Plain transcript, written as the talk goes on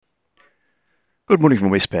Good morning from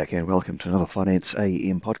Westpac and welcome to another Finance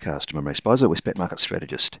AM podcast. I'm Ray Spicer, Westpac Market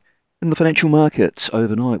Strategist. In the financial markets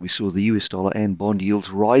overnight, we saw the US dollar and bond yields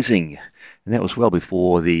rising, and that was well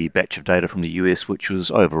before the batch of data from the US, which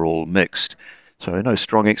was overall mixed. So no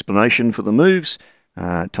strong explanation for the moves.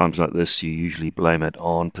 At times like this, you usually blame it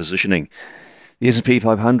on positioning. The S&P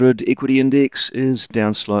 500 equity index is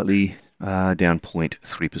down slightly, down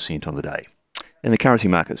 0.3% on the day. In the currency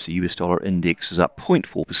markets, the US dollar index is up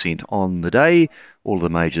 0.4% on the day. All of the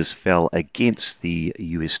majors fell against the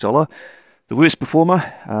US dollar. The worst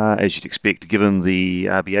performer, as you'd expect given the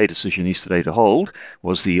RBA decision yesterday to hold,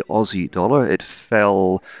 was the Aussie dollar. It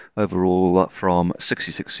fell overall from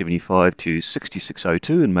 66.75 to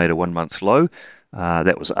 66.02 and made a 1 month low.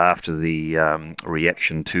 That was after the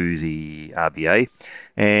reaction to the RBA.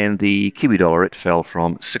 And the Kiwi dollar, it fell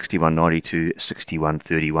from 61.90 to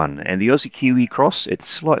 61.31. And the Aussie Kiwi cross, it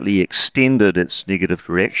slightly extended its negative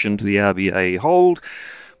reaction to the RBA hold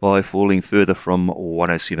by falling further from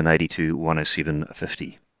 107.80 to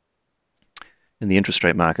 107.50. In the interest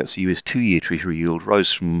rate markets, the US 2-year Treasury yield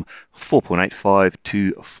rose from 4.85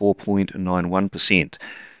 to 4.91%.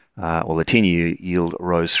 While the 10-year yield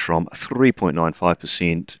rose from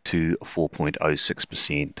 3.95% to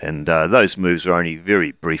 4.06%. And those moves are only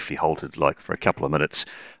very briefly halted, like for a couple of minutes,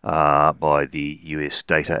 by the US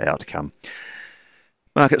data outcome.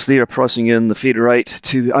 Markets there are pricing in the Fed rate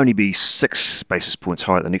to only be 6 basis points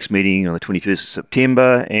higher at the next meeting on the 21st of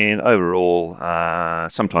September, and overall,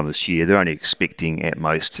 sometime this year, they're only expecting at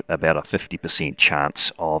most about a 50%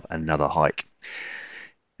 chance of another hike.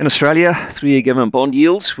 In Australia, 3-year government bond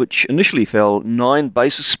yields, which initially fell 9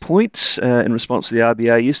 basis points in response to the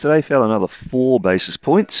RBA yesterday, fell another 4 basis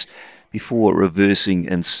points before reversing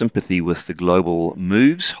in sympathy with the global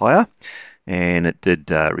moves higher. And it did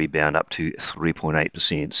rebound up to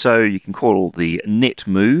 3.8%. So you can call the net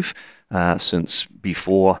move since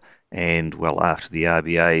before and well after the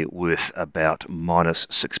RBA worth about minus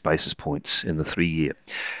 6 basis points in the 3-year.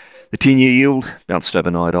 The 10-year yield bounced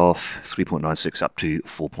overnight off 3.96 up to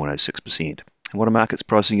 4.06%. And what are markets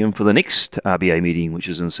pricing in for the next RBA meeting, which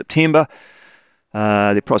is in September?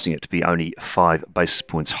 They're pricing it to be only 5 basis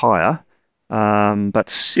points higher, but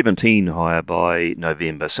 17 higher by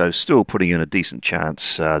November. So still putting in a decent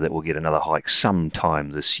chance that we'll get another hike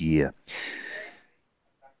sometime this year.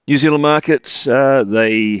 New Zealand markets,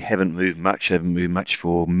 they haven't moved much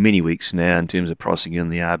for many weeks now in terms of pricing in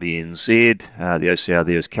the RBNZ. The OCR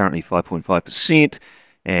there is currently 5.5%,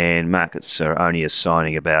 and markets are only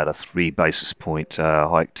assigning about a 3 basis point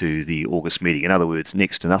hike to the August meeting. In other words,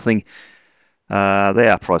 next to nothing. They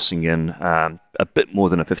are pricing in a bit more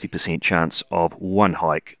than a 50% chance of one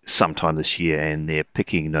hike sometime this year, and they're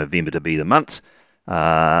picking November to be the month.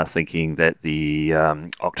 Thinking that the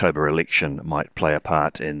October election might play a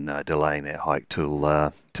part in delaying that hike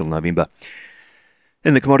till November.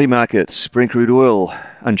 In the commodity markets, Brent crude oil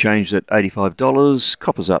unchanged at $85,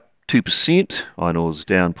 copper's up 2%, iron ore's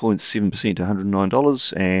down 0.7% to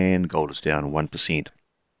 $109, and gold is down 1%.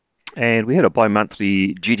 And we had a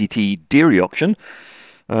bi-monthly GDT dairy auction,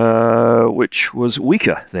 which was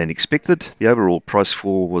weaker than expected. The overall price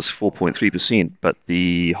fall was 4.3%, but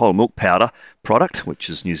the whole milk powder product, which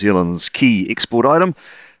is New Zealand's key export item,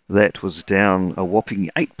 that was down a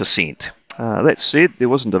whopping 8%. That said, there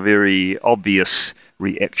wasn't a very obvious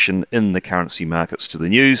reaction in the currency markets to the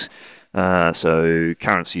news, so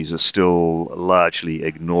currencies are still largely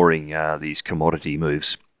ignoring these commodity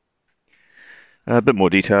moves. A bit more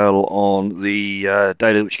detail on the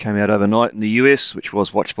data which came out overnight in the US, which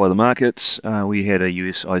was watched by the markets. We had a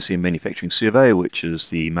US ISM manufacturing survey, which is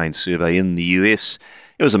the main survey in the US.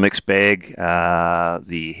 It was a mixed bag.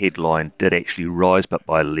 The headline did actually rise, but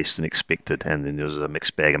by less than expected, and then there was a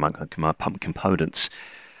mixed bag among components.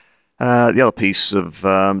 The other piece of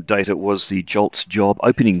data was the JOLTS job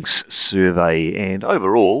openings survey, and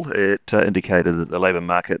overall it indicated that the labour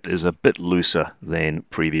market is a bit looser than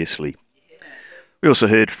previously. We also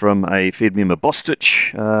heard from a Fed member,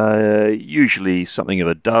 Bostich, usually something of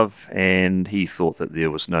a dove, and he thought that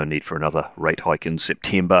there was no need for another rate hike in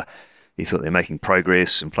September. He thought they're making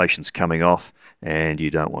progress, inflation's coming off, and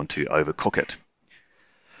you don't want to overcook it.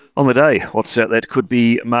 On the day, what's out that could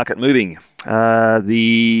be market moving?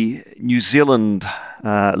 The New Zealand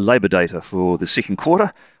labour data for the second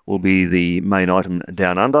quarter will be the main item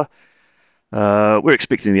down under. We're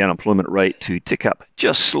expecting the unemployment rate to tick up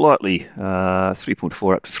just slightly,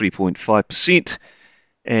 3.4 up to 3.5%,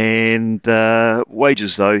 and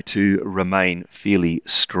wages, though, to remain fairly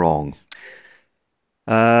strong.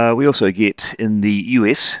 We also get in the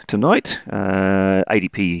US tonight,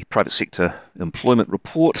 ADP private sector employment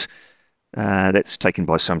report. That's taken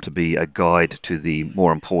by some to be a guide to the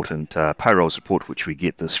more important payrolls report, which we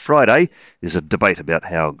get this Friday. There's a debate about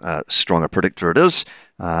how strong a predictor it is,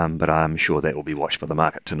 but I'm sure that will be watched by the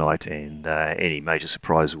market tonight, and any major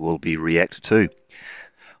surprise will be reacted to.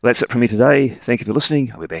 Well, that's it from me today. Thank you for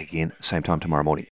listening. I'll be back again same time tomorrow morning.